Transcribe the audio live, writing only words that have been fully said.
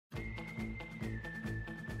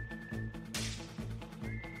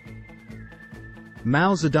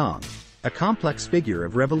Mao Zedong, a complex figure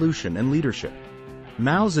of revolution and leadership.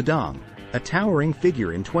 Mao Zedong, a towering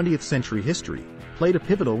figure in 20th century history, played a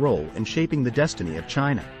pivotal role in shaping the destiny of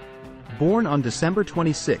China. Born on December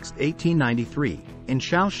 26, 1893, in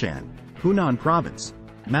Shaoshan, Hunan Province,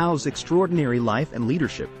 Mao's extraordinary life and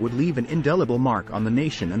leadership would leave an indelible mark on the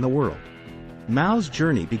nation and the world. Mao's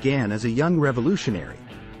journey began as a young revolutionary,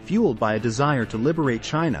 fueled by a desire to liberate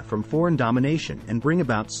China from foreign domination and bring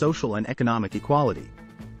about social and economic equality.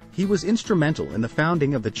 He was instrumental in the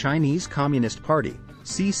founding of the Chinese Communist Party,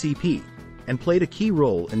 CCP, and played a key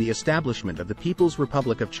role in the establishment of the People's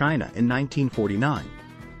Republic of China in 1949.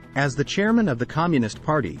 As the chairman of the Communist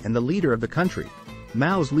Party and the leader of the country,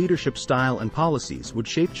 Mao's leadership style and policies would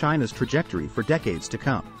shape China's trajectory for decades to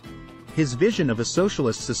come. His vision of a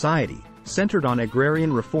socialist society, centered on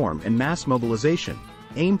agrarian reform and mass mobilization,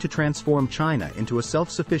 aimed to transform China into a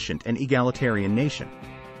self-sufficient and egalitarian nation.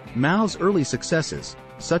 Mao's early successes,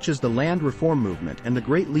 such as the land reform movement and the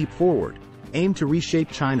Great Leap Forward, aimed to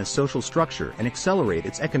reshape China's social structure and accelerate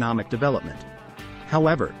its economic development.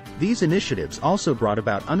 However, these initiatives also brought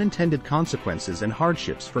about unintended consequences and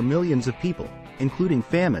hardships for millions of people, including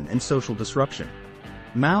famine and social disruption.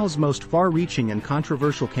 Mao's most far-reaching and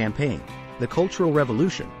controversial campaign, the Cultural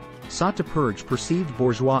Revolution, sought to purge perceived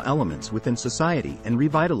bourgeois elements within society and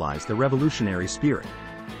revitalize the revolutionary spirit.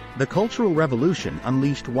 The Cultural Revolution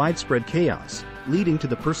unleashed widespread chaos, leading to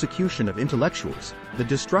the persecution of intellectuals, the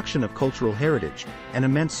destruction of cultural heritage, and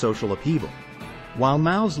immense social upheaval. While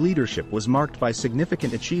Mao's leadership was marked by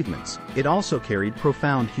significant achievements, it also carried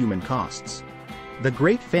profound human costs. The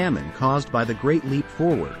Great Famine caused by the Great Leap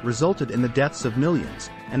Forward resulted in the deaths of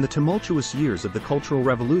millions, and the tumultuous years of the Cultural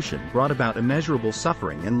Revolution brought about immeasurable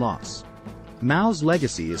suffering and loss. Mao's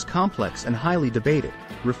legacy is complex and highly debated,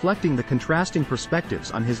 reflecting the contrasting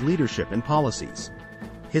perspectives on his leadership and policies.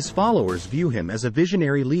 His followers view him as a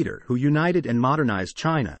visionary leader who united and modernized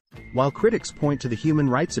China, while critics point to the human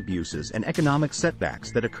rights abuses and economic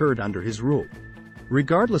setbacks that occurred under his rule.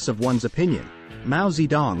 Regardless of one's opinion, Mao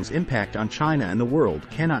Zedong's impact on China and the world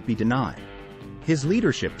cannot be denied. His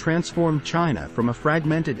leadership transformed China from a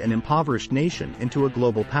fragmented and impoverished nation into a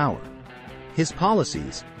global power. His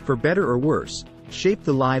policies, for better or worse, shaped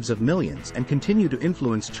the lives of millions and continue to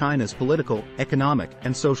influence China's political, economic,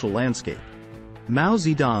 and social landscape. Mao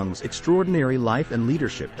Zedong's extraordinary life and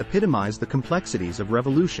leadership epitomize the complexities of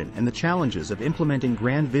revolution and the challenges of implementing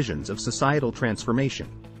grand visions of societal transformation.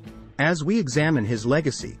 As we examine his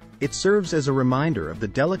legacy, it serves as a reminder of the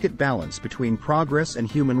delicate balance between progress and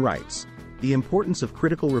human rights, the importance of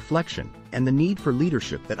critical reflection, and the need for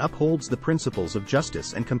leadership that upholds the principles of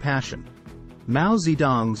justice and compassion. Mao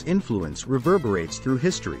Zedong's influence reverberates through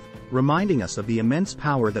history, reminding us of the immense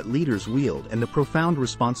power that leaders wield and the profound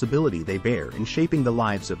responsibility they bear in shaping the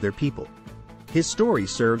lives of their people. His story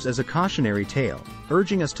serves as a cautionary tale,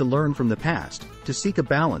 urging us to learn from the past, to seek a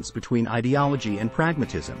balance between ideology and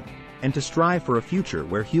pragmatism, and to strive for a future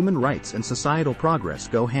where human rights and societal progress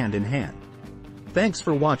go hand in hand. Thanks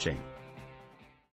for watching.